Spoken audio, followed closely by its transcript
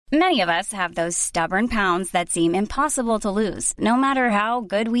Many of us have those stubborn pounds that seem impossible to lose, no matter how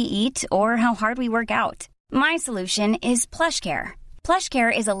good we eat or how hard we work out. My solution is PlushCare.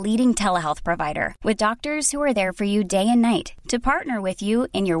 PlushCare is a leading telehealth provider with doctors who are there for you day and night to partner with you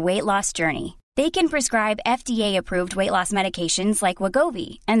in your weight loss journey. They can prescribe FDA-approved weight loss medications like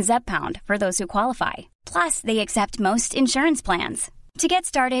Wegovy and Zepbound for those who qualify. Plus, they accept most insurance plans. To get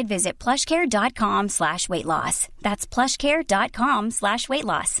started, visit plushcare.com/weightloss. That's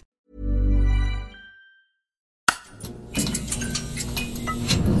plushcare.com/weightloss.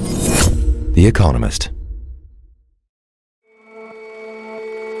 The Economist.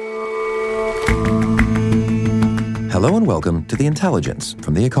 Hello and welcome to The Intelligence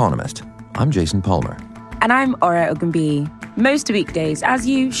from The Economist. I'm Jason Palmer. And I'm Ora Ogunbiyi. Most weekdays, as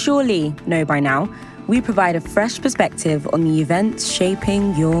you surely know by now, we provide a fresh perspective on the events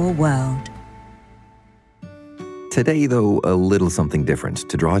shaping your world. Today, though, a little something different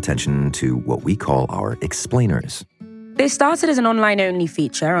to draw attention to what we call our explainers. This started as an online-only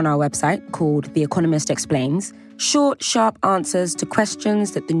feature on our website called The Economist Explains, short, sharp answers to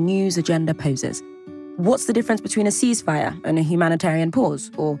questions that the news agenda poses. What's the difference between a ceasefire and a humanitarian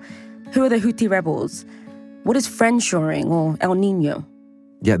pause? Or who are the Houthi rebels? What is friendshoring or El Nino?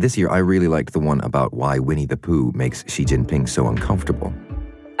 Yeah, this year I really liked the one about why Winnie the Pooh makes Xi Jinping so uncomfortable.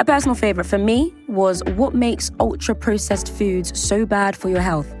 A personal favourite for me was what makes ultra-processed foods so bad for your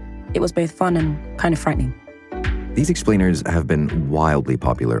health. It was both fun and kind of frightening. These explainers have been wildly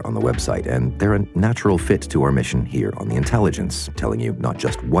popular on the website, and they're a natural fit to our mission here on The Intelligence, telling you not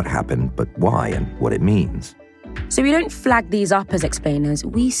just what happened, but why and what it means. So we don't flag these up as explainers,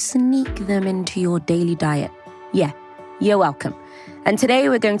 we sneak them into your daily diet. Yeah, you're welcome. And today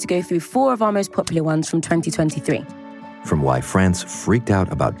we're going to go through 4 of our most popular ones from 2023. From why France freaked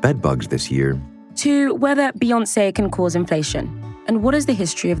out about bedbugs this year, to whether Beyoncé can cause inflation, and what is the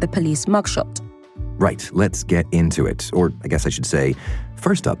history of the police mugshot. Right, let's get into it. Or I guess I should say,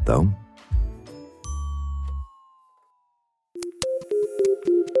 first up though.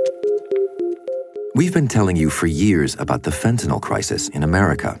 We've been telling you for years about the fentanyl crisis in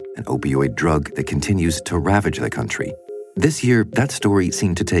America, an opioid drug that continues to ravage the country. This year, that story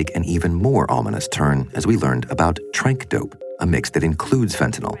seemed to take an even more ominous turn as we learned about trank dope, a mix that includes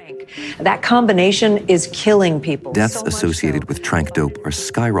fentanyl. That combination is killing people. Deaths associated with trank dope are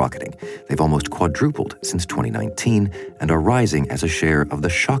skyrocketing. They've almost quadrupled since 2019 and are rising as a share of the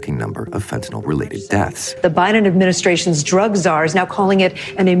shocking number of fentanyl-related deaths. The Biden administration's drug czar is now calling it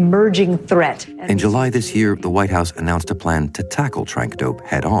an emerging threat. In July this year, the White House announced a plan to tackle trank dope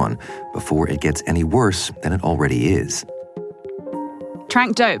head-on before it gets any worse than it already is.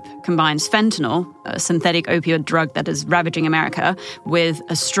 Trank dope combines fentanyl, a synthetic opioid drug that is ravaging America, with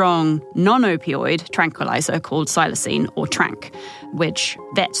a strong non-opioid tranquilizer called psilocin, or trank, which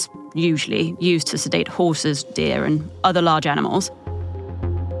vets usually use to sedate horses, deer, and other large animals.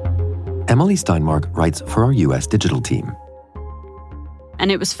 Emily Steinmark writes for our US digital team. And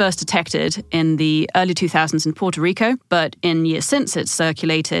it was first detected in the early 2000s in Puerto Rico, but in years since it's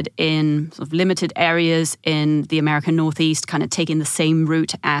circulated in sort of limited areas in the American Northeast, kind of taking the same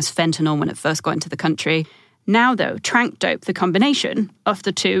route as fentanyl when it first got into the country. Now, though, trank dope, the combination of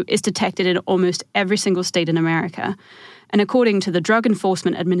the two, is detected in almost every single state in America. And according to the Drug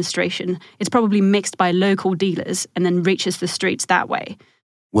Enforcement Administration, it's probably mixed by local dealers and then reaches the streets that way.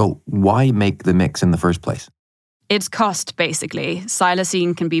 Well, why make the mix in the first place? It's cost, basically.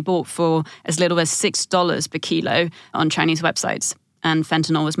 Psilocin can be bought for as little as $6 per kilo on Chinese websites. And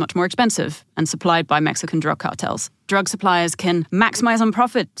fentanyl is much more expensive and supplied by Mexican drug cartels. Drug suppliers can maximize on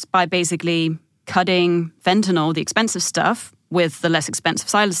profits by basically cutting fentanyl, the expensive stuff, with the less expensive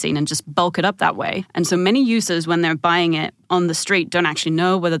psilocin and just bulk it up that way. And so many users, when they're buying it on the street, don't actually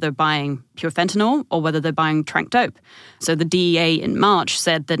know whether they're buying pure fentanyl or whether they're buying trank dope. So the DEA in March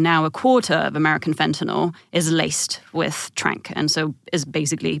said that now a quarter of American fentanyl is laced with trank, and so is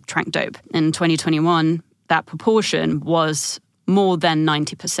basically trank dope. In 2021, that proportion was more than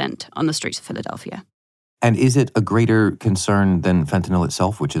 90% on the streets of Philadelphia. And is it a greater concern than fentanyl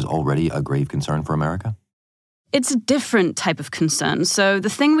itself, which is already a grave concern for America? It's a different type of concern. So the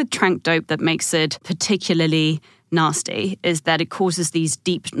thing with trank dope that makes it particularly nasty is that it causes these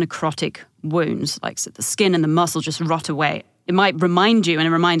deep necrotic wounds, like so the skin and the muscle just rot away. It might remind you, and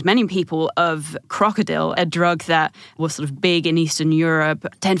it reminds many people, of crocodile, a drug that was sort of big in Eastern Europe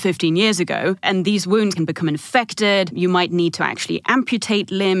 10, 15 years ago. And these wounds can become infected. You might need to actually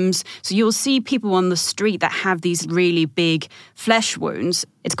amputate limbs. So you'll see people on the street that have these really big flesh wounds.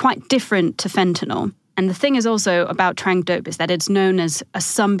 It's quite different to fentanyl. And the thing is also about tranq dope is that it's known as a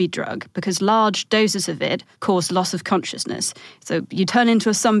zombie drug because large doses of it cause loss of consciousness. So you turn into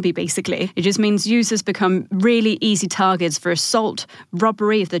a zombie, basically. It just means users become really easy targets for assault,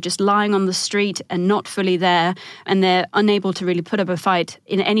 robbery, if they're just lying on the street and not fully there, and they're unable to really put up a fight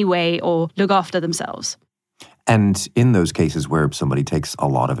in any way or look after themselves. And in those cases where somebody takes a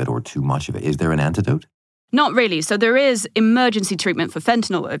lot of it or too much of it, is there an antidote? Not really. So there is emergency treatment for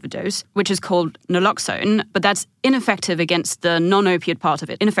fentanyl overdose, which is called naloxone, but that's ineffective against the non-opiate part of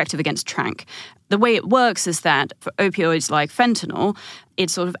it, ineffective against tranq. The way it works is that for opioids like fentanyl, it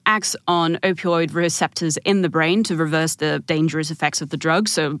sort of acts on opioid receptors in the brain to reverse the dangerous effects of the drug,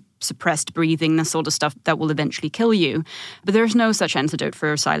 so suppressed breathing, that sort of stuff that will eventually kill you. But there is no such antidote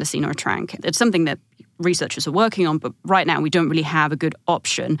for psilocybin or tranq. It's something that researchers are working on, but right now we don't really have a good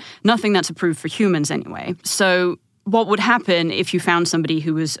option. Nothing that's approved for humans anyway. So what would happen if you found somebody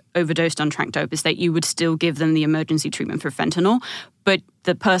who was overdosed on tranq dope is that you would still give them the emergency treatment for fentanyl, but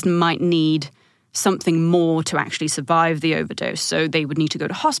the person might need something more to actually survive the overdose. So they would need to go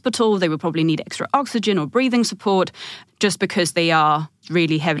to hospital, they would probably need extra oxygen or breathing support just because they are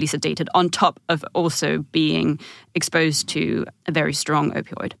really heavily sedated on top of also being exposed to a very strong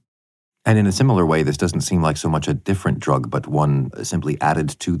opioid. And in a similar way, this doesn't seem like so much a different drug, but one simply added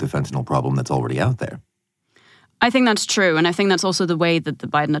to the fentanyl problem that's already out there. I think that's true, and I think that's also the way that the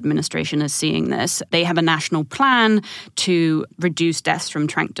Biden administration is seeing this. They have a national plan to reduce deaths from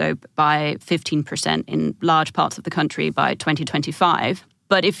tranq dope by 15% in large parts of the country by 2025.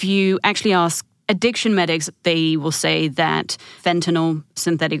 But if you actually ask addiction medics, they will say that fentanyl,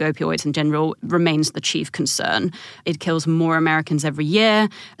 synthetic opioids in general, remains the chief concern. It kills more Americans every year.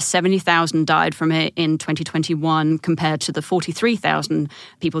 70,000 died from it in 2021 compared to the 43,000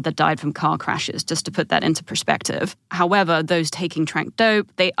 people that died from car crashes, just to put that into perspective. However, those taking tranq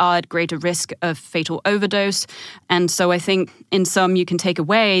dope, they are at greater risk of fatal overdose. And so I think in sum, you can take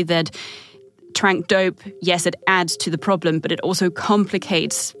away that tranq dope, yes, it adds to the problem, but it also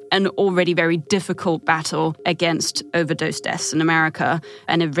complicates an already very difficult battle against overdose deaths in America,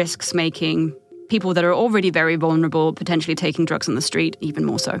 and it risks making people that are already very vulnerable potentially taking drugs on the street even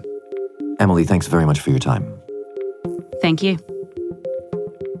more so. Emily, thanks very much for your time. Thank you.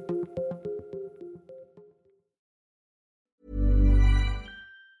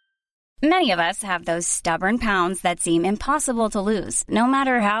 Many of us have those stubborn pounds that seem impossible to lose, no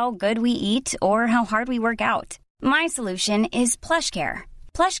matter how good we eat or how hard we work out. My solution is PlushCare.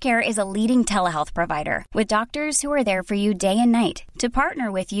 PlushCare is a leading telehealth provider with doctors who are there for you day and night to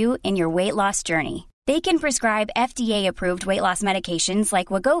partner with you in your weight loss journey. They can prescribe FDA-approved weight loss medications like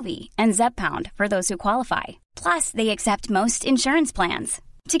Wegovy and Zepbound for those who qualify. Plus, they accept most insurance plans.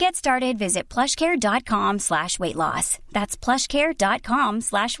 To get started, visit plushcare.com/weightloss. That's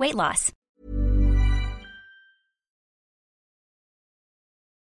plushcare.com/weightloss.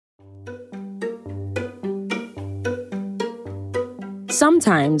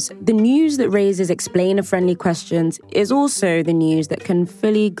 Sometimes the news that raises explainer-friendly questions is also the news that can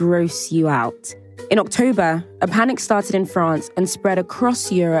fully gross you out. In October, a panic started in France and spread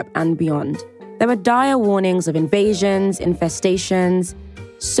across Europe and beyond. There were dire warnings of invasions, infestations.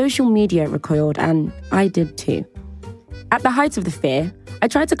 Social media recoiled, and I did too. At the height of the fear, I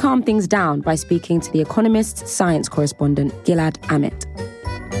tried to calm things down by speaking to the Economist science correspondent Gilad Amit.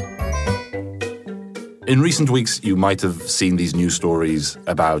 In recent weeks, you might have seen these news stories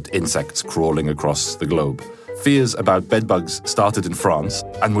about insects crawling across the globe. Fears about bedbugs started in France,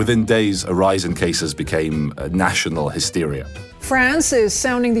 and within days, a rise in cases became national hysteria. France is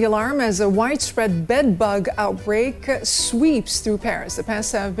sounding the alarm as a widespread bedbug outbreak sweeps through Paris. The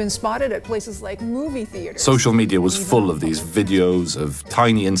pests have been spotted at places like movie theaters. Social media was full of these videos of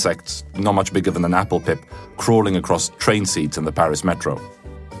tiny insects, not much bigger than an apple pip, crawling across train seats in the Paris metro.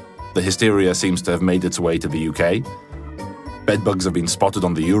 The hysteria seems to have made its way to the UK. Bedbugs have been spotted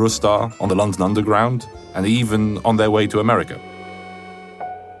on the Eurostar, on the London Underground, and even on their way to America.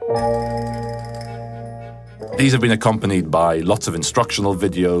 These have been accompanied by lots of instructional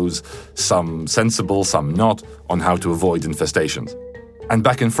videos, some sensible, some not, on how to avoid infestations. And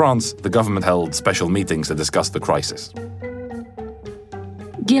back in France, the government held special meetings to discuss the crisis.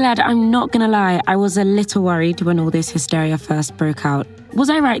 Gilad, I'm not going to lie, I was a little worried when all this hysteria first broke out. Was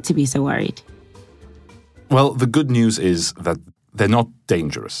I right to be so worried? Well, the good news is that they're not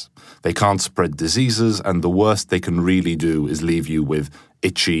dangerous. They can't spread diseases, and the worst they can really do is leave you with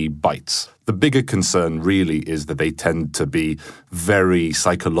itchy bites. The bigger concern really is that they tend to be very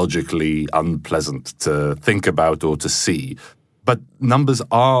psychologically unpleasant to think about or to see. But numbers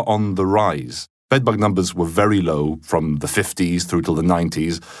are on the rise. Bedbug numbers were very low from the 50s through till the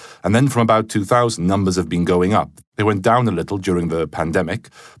 90s, and then from about 2000, numbers have been going up. They went down a little during the pandemic,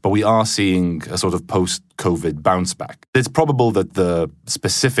 but we are seeing a sort of post-COVID bounce back. It's probable that the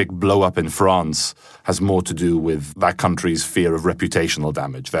specific blow-up in France has more to do with that country's fear of reputational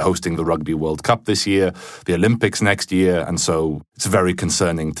damage. They're hosting the Rugby World Cup this year, the Olympics next year, and so it's very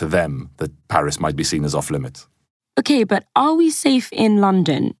concerning to them that Paris might be seen as off-limits. Okay, but are we safe in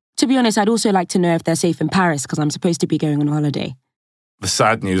London? To be honest, I'd also like to know if they're safe in Paris because I'm supposed to be going on holiday. The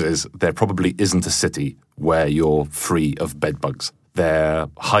sad news is there probably isn't a city where you're free of bedbugs. They're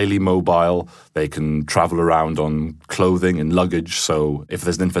highly mobile. They can travel around on clothing and luggage. So if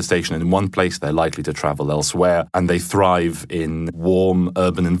there's an infestation in one place, they're likely to travel elsewhere. And they thrive in warm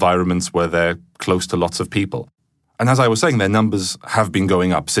urban environments where they're close to lots of people. And as I was saying, their numbers have been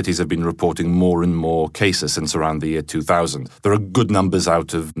going up. Cities have been reporting more and more cases since around the year 2000. There are good numbers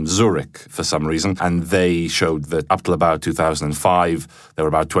out of Zurich for some reason, and they showed that up till about 2005, there were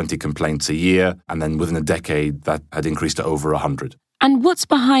about 20 complaints a year, and then within a decade, that had increased to over 100. And what's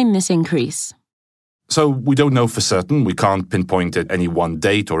behind this increase? So we don't know for certain. We can't pinpoint at any one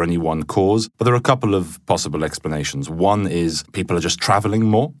date or any one cause, but there are a couple of possible explanations. One is people are just traveling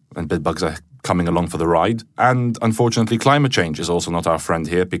more, and bedbugs are coming along for the ride. And unfortunately, climate change is also not our friend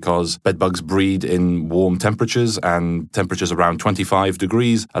here because bedbugs breed in warm temperatures, and temperatures around 25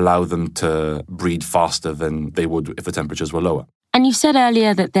 degrees allow them to breed faster than they would if the temperatures were lower. And you said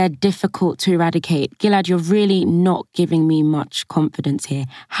earlier that they're difficult to eradicate. Gilad, you're really not giving me much confidence here.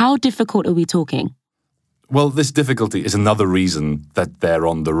 How difficult are we talking? Well, this difficulty is another reason that they're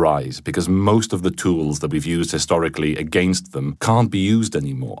on the rise, because most of the tools that we've used historically against them can't be used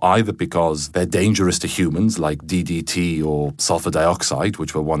anymore, either because they're dangerous to humans, like DDT or sulfur dioxide,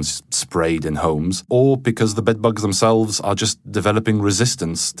 which were once sprayed in homes, or because the bedbugs themselves are just developing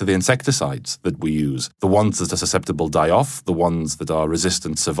resistance to the insecticides that we use. The ones that are susceptible die off, the ones that are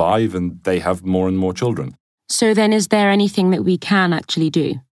resistant survive, and they have more and more children. So then is there anything that we can actually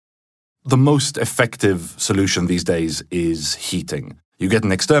do? The most effective solution these days is heating. You get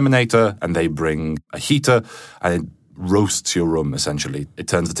an exterminator and they bring a heater and it roasts your room, essentially. It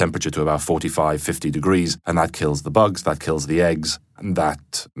turns the temperature to about 45, 50 degrees, and that kills the bugs, that kills the eggs, and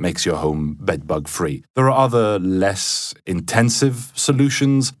that makes your home bedbug free. There are other less intensive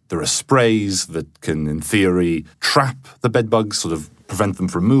solutions. There are sprays that can, in theory, trap the bedbugs, sort of prevent them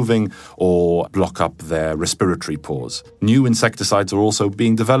from moving or block up their respiratory pores. New insecticides are also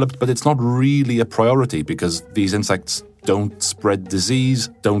being developed, but it's not really a priority because these insects don't spread disease,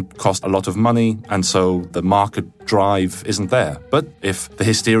 don't cost a lot of money, and so the market drive isn't there. But if the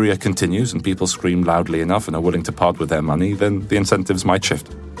hysteria continues and people scream loudly enough and are willing to part with their money, then the incentives might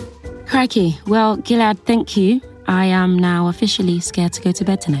shift. Crikey. Well, Gilad, thank you. I am now officially scared to go to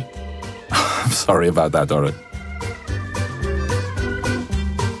bed tonight. I'm sorry about that, Dora.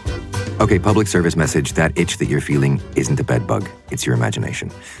 Okay, public service message. That itch that you're feeling isn't a bedbug. It's your imagination.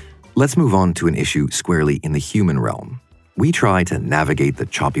 Let's move on to an issue squarely in the human realm. We try to navigate the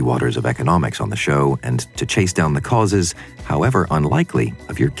choppy waters of economics on the show and to chase down the causes, however unlikely,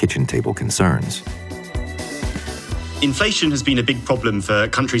 of your kitchen table concerns. Inflation has been a big problem for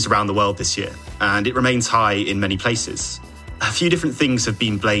countries around the world this year, and it remains high in many places. A few different things have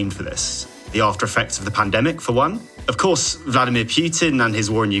been blamed for this. The after effects of the pandemic, for one. Of course, Vladimir Putin and his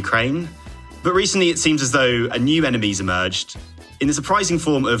war in Ukraine. But recently it seems as though a new enemy's emerged in the surprising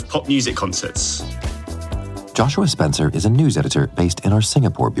form of pop music concerts. Joshua Spencer is a news editor based in our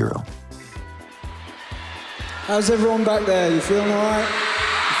Singapore bureau. How's everyone back there? You feeling all right?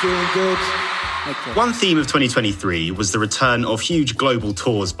 You feeling good? Okay. One theme of 2023 was the return of huge global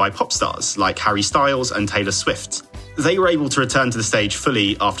tours by pop stars like Harry Styles and Taylor Swift. They were able to return to the stage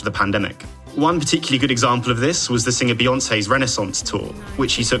fully after the pandemic. One particularly good example of this was the singer Beyoncé's Renaissance tour,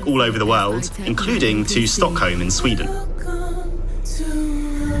 which she took all over the world, including to Stockholm in Sweden.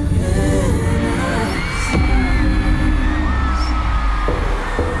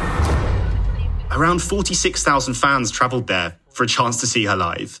 Around 46,000 fans travelled there for a chance to see her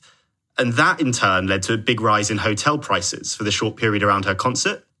live. And that in turn led to a big rise in hotel prices for the short period around her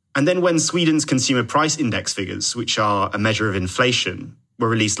concert. And then when Sweden's Consumer Price Index figures, which are a measure of inflation, were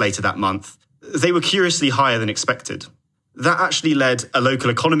released later that month, they were curiously higher than expected. That actually led a local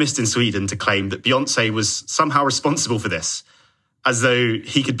economist in Sweden to claim that Beyoncé was somehow responsible for this, as though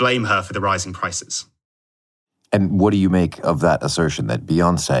he could blame her for the rising prices. And what do you make of that assertion that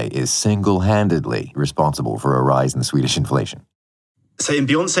Beyoncé is single-handedly responsible for a rise in Swedish inflation? So in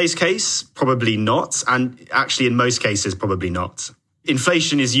Beyoncé's case, probably not. And actually in most cases, probably not.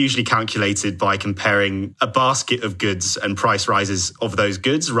 Inflation is usually calculated by comparing a basket of goods and price rises of those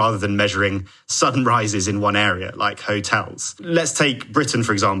goods rather than measuring sudden rises in one area, like hotels. Let's take Britain,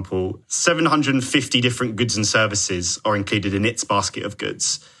 for example. 750 different goods and services are included in its basket of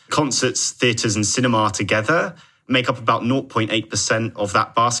goods. Concerts, theatres and cinema together make up about 0.8% of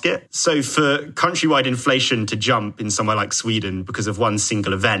that basket. So for countrywide inflation to jump in somewhere like Sweden because of one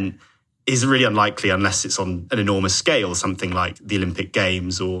single event is really unlikely unless it's on an enormous scale, something like the Olympic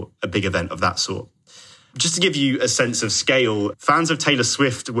Games or a big event of that sort. Just to give you a sense of scale, fans of Taylor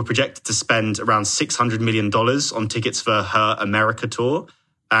Swift were projected to spend around $600 million on tickets for her America tour.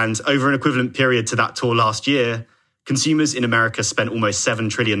 And over an equivalent period to that tour last year, consumers in America spent almost $7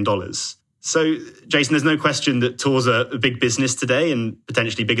 trillion. So, Jason, there's no question that tours are a big business today and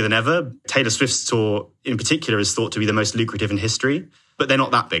potentially bigger than ever. Taylor Swift's tour in particular is thought to be the most lucrative in history, but they're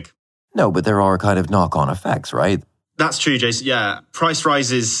not that big. No, but there are kind of knock-on effects, right? That's true, Jason. Yeah. Price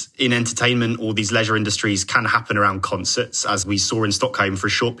rises in entertainment or these leisure industries can happen around concerts, as we saw in Stockholm for a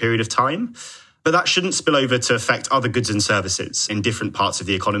short period of time. But that shouldn't spill over to affect other goods and services in different parts of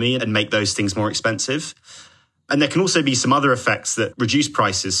the economy and make those things more expensive. And there can also be some other effects that reduce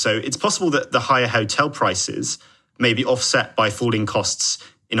prices. So it's possible that the higher hotel prices may be offset by falling costs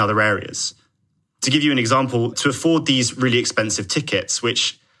in other areas. To give you an example, to afford these really expensive tickets,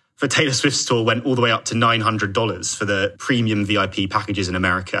 which for Taylor Swift's tour went all the way up to $900 for the premium VIP packages in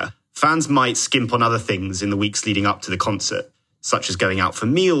America, fans might skimp on other things in the weeks leading up to the concert, such as going out for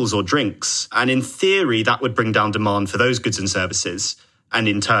meals or drinks. And in theory, that would bring down demand for those goods and services, and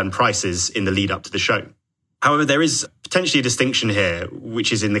in turn, prices in the lead up to the show. However, there is potentially a distinction here,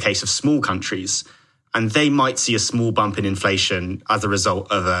 which is in the case of small countries, and they might see a small bump in inflation as a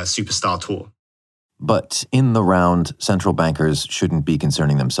result of a superstar tour. But in the round, central bankers shouldn't be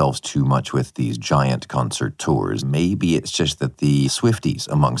concerning themselves too much with these giant concert tours. Maybe it's just that the Swifties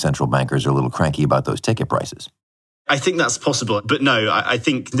among central bankers are a little cranky about those ticket prices. I think that's possible. But no, I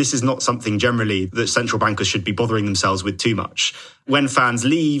think this is not something generally that central bankers should be bothering themselves with too much. When fans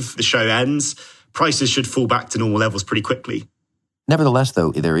leave, the show ends, prices should fall back to normal levels pretty quickly. Nevertheless,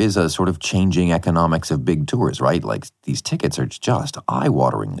 though, there is a sort of changing economics of big tours, right? Like, these tickets are just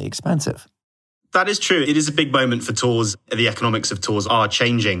eye-wateringly expensive. That is true. It is a big moment for tours. The economics of tours are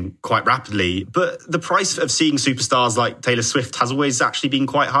changing quite rapidly. But the price of seeing superstars like Taylor Swift has always actually been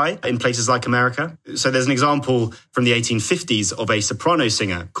quite high in places like America. So there's an example from the 1850s of a soprano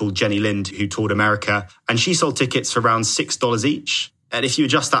singer called Jenny Lind who toured America, and she sold tickets for around $6 each. And if you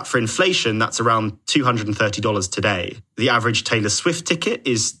adjust that for inflation, that's around $230 today. The average Taylor Swift ticket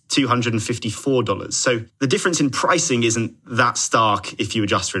is $254. So the difference in pricing isn't that stark if you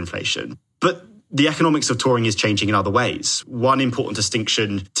adjust for inflation. But the economics of touring is changing in other ways. One important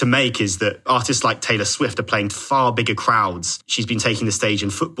distinction to make is that artists like Taylor Swift are playing to far bigger crowds. She's been taking the stage in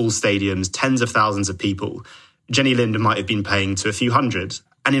football stadiums, tens of thousands of people. Jenny Lind might have been paying to a few hundred.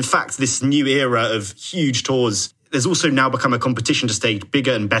 And in fact, this new era of huge tours, there's also now become a competition to stage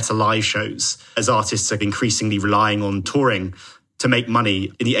bigger and better live shows as artists are increasingly relying on touring to make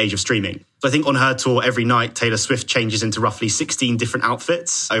money in the age of streaming. So I think on her tour every night, Taylor Swift changes into roughly 16 different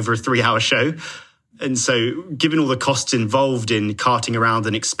outfits over a 3-hour show. And so given all the costs involved in carting around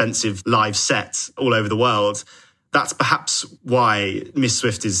an expensive live set all over the world, that's perhaps why Miss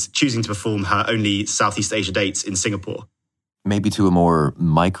Swift is choosing to perform her only Southeast Asia dates in Singapore. Maybe to a more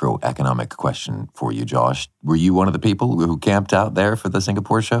microeconomic question for you, Josh. Were you one of the people who camped out there for the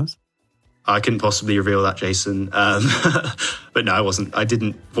Singapore shows? I couldn't possibly reveal that, Jason. But no, I wasn't. I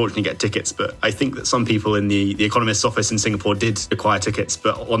didn't fortunately get tickets, but I think that some people in the Economist's office in Singapore did acquire tickets,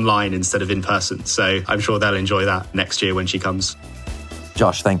 but online instead of in person. So I'm sure they'll enjoy that next year when she comes.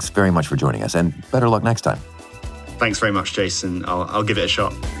 Josh, thanks very much for joining us, and better luck next time. Thanks very much, Jason. I'll give it a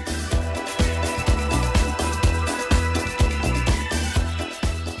shot.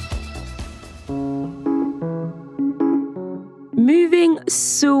 Moving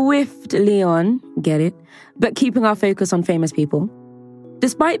swiftly on, get it, but keeping our focus on famous people.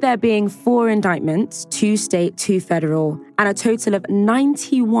 Despite there being 4 indictments, 2 state, 2 federal, and a total of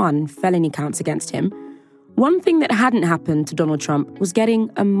 91 felony counts against him, one thing that hadn't happened to Donald Trump was getting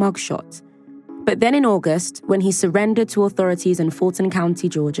a mugshot. But then in August, when he surrendered to authorities in Fulton County,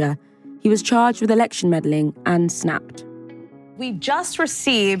 Georgia, he was charged with election meddling and snapped. We just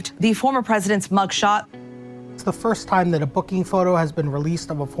received the former president's mugshot. It's the first time that a booking photo has been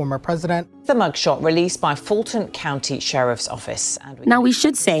released of a former president. The mugshot released by Fulton County Sheriff's Office. Now, we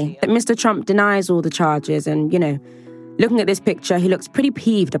should say that Mr. Trump denies all the charges and, looking at this picture, he looks pretty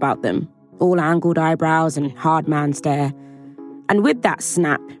peeved about them. All angled eyebrows and hard man stare. And with that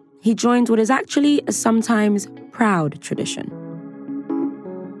snap, he joins what is actually a sometimes proud tradition.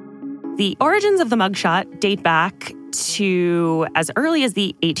 The origins of the mugshot date back to as early as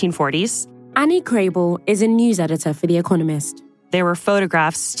the 1840s. Annie Crable is a news editor for The Economist. There were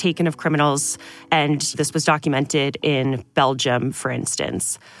photographs taken of criminals, and this was documented in Belgium, for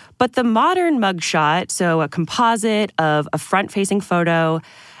instance. But the modern mugshot, so a composite of a front-facing photo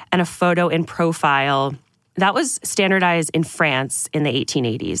and a photo in profile, that was standardized in France in the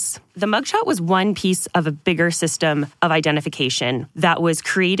 1880s. The mugshot was one piece of a bigger system of identification that was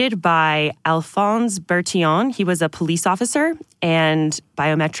created by Alphonse Bertillon. He was a police officer and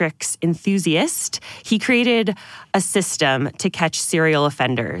biometrics enthusiast. He created a system to catch serial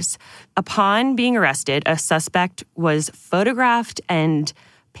offenders. Upon being arrested, a suspect was photographed and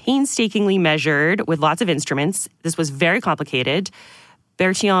painstakingly measured with lots of instruments. This was very complicated.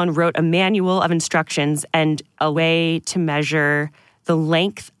 Bertillon wrote a manual of instructions and a way to measure the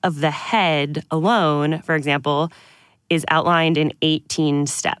length of the head alone, for example, is outlined in 18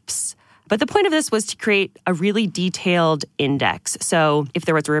 steps. But the point of this was to create a really detailed index. So if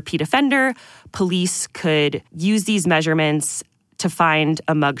there was a repeat offender, police could use these measurements to find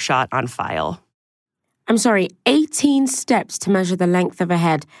a mugshot on file. I'm sorry, 18 steps to measure the length of a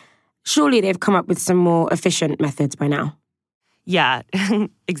head. Surely they've come up with some more efficient methods by now. Yeah,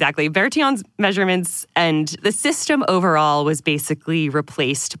 exactly. Bertillon's measurements and the system overall was basically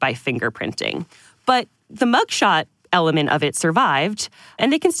replaced by fingerprinting. But the mugshot element of it survived,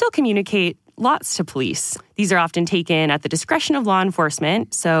 and they can still communicate lots to police. These are often taken at the discretion of law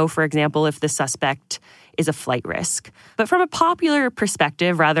enforcement. So, for example, if the suspect is a flight risk. But from a popular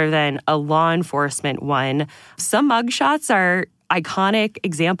perspective, rather than a law enforcement one, some mugshots are iconic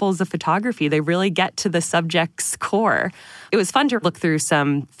examples of photography. They really get to the subject's core. It was fun to look through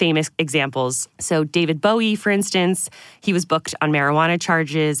some famous examples. So David Bowie, for instance, he was booked on marijuana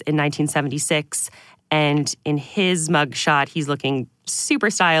charges in 1976. And in his mugshot, he's looking super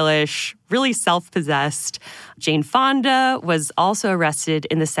stylish, really self-possessed. Jane Fonda was also arrested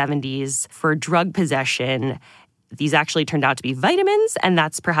in the 70s for drug possession. These actually turned out to be vitamins, and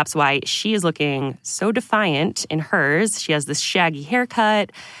that's perhaps why she is looking so defiant in hers. She has this shaggy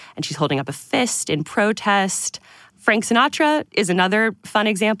haircut, and she's holding up a fist in protest. Frank Sinatra is another fun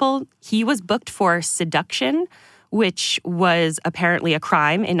example. He was booked for seduction, which was apparently a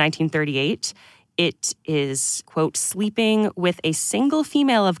crime in 1938. It is, quote, sleeping with a single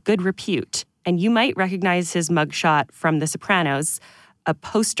female of good repute. And you might recognize his mugshot from The Sopranos. A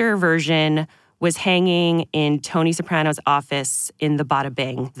poster version was hanging in Tony Soprano's office in the Bada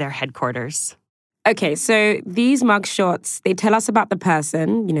Bing, their headquarters. Okay, so these mugshots, they tell us about the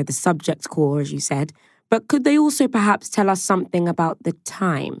person, the subject's core, as you said, but could they also perhaps tell us something about the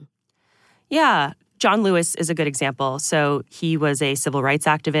time? Yeah, John Lewis is a good example. So he was a civil rights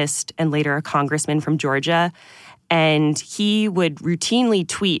activist and later a congressman from Georgia. And he would routinely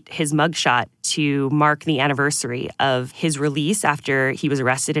tweet his mugshot to mark the anniversary of his release after he was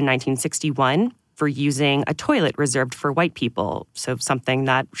arrested in 1961 for using a toilet reserved for white people, so something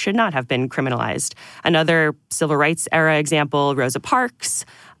that should not have been criminalized. Another civil rights era example, Rosa Parks.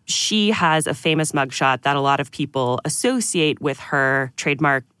 She has a famous mugshot that a lot of people associate with her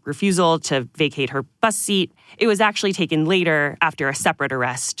trademark refusal to vacate her bus seat. It was actually taken later after a separate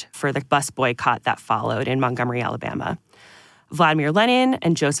arrest for the bus boycott that followed in Montgomery, Alabama. Vladimir Lenin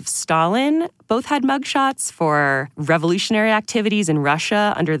and Joseph Stalin both had mugshots for revolutionary activities in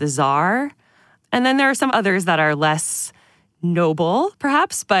Russia under the Tsar. And then there are some others that are less noble,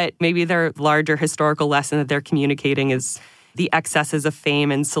 perhaps, but maybe their larger historical lesson that they're communicating is the excesses of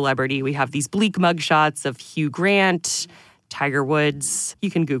fame and celebrity. We have these bleak mugshots of Hugh Grant, Tiger Woods. You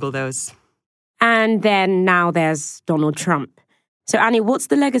can Google those. And then now there's Donald Trump. So Annie, what's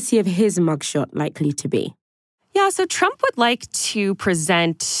the legacy of his mugshot likely to be? Yeah, so Trump would like to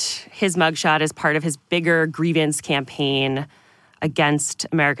present his mugshot as part of his bigger grievance campaign against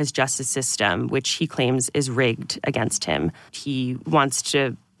America's justice system, which he claims is rigged against him. He wants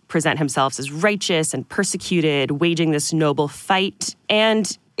to present himself as righteous and persecuted, waging this noble fight.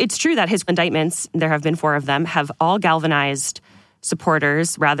 And it's true that his indictments, there have been 4 of them, have all galvanized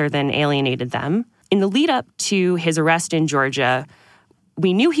supporters rather than alienated them. In the lead up to his arrest in Georgia,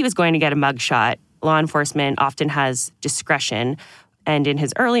 we knew he was going to get a mugshot. Law enforcement often has discretion. And in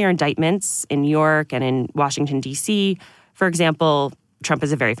his earlier indictments in New York and in Washington, D.C., for example, Trump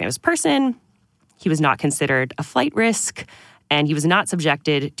is a very famous person. He was not considered a flight risk, and he was not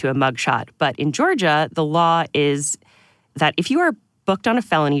subjected to a mugshot. But in Georgia, the law is that if you are booked on a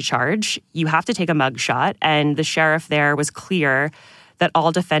felony charge, you have to take a mugshot, and the sheriff there was clear that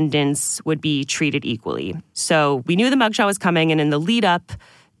all defendants would be treated equally. So we knew the mugshot was coming, and in the lead up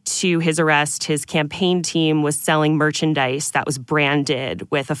to his arrest, his campaign team was selling merchandise that was branded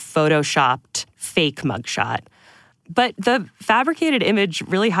with a photoshopped fake mugshot. But the fabricated image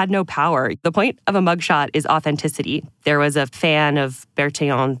really had no power. The point of a mugshot is authenticity. There was a fan of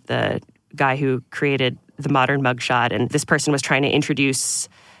Bertillon, the guy who created the modern mugshot, and this person was trying to introduce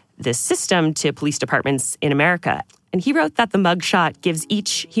this system to police departments in America. And he wrote that the mugshot gives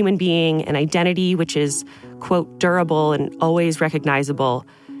each human being an identity which is, quote, durable and always recognizable.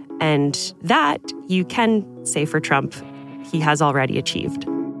 And that, you can say for Trump, he has already achieved.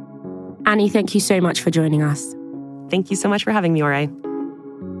 Annie, thank you so much for joining us. Thank you so much for having me, Ore.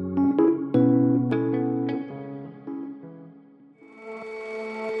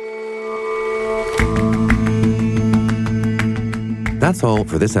 That's all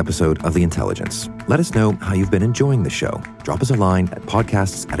for this episode of The Intelligence. Let us know how you've been enjoying the show. Drop us a line at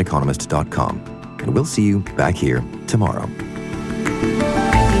podcasts@economist.com. And we'll see you back here tomorrow.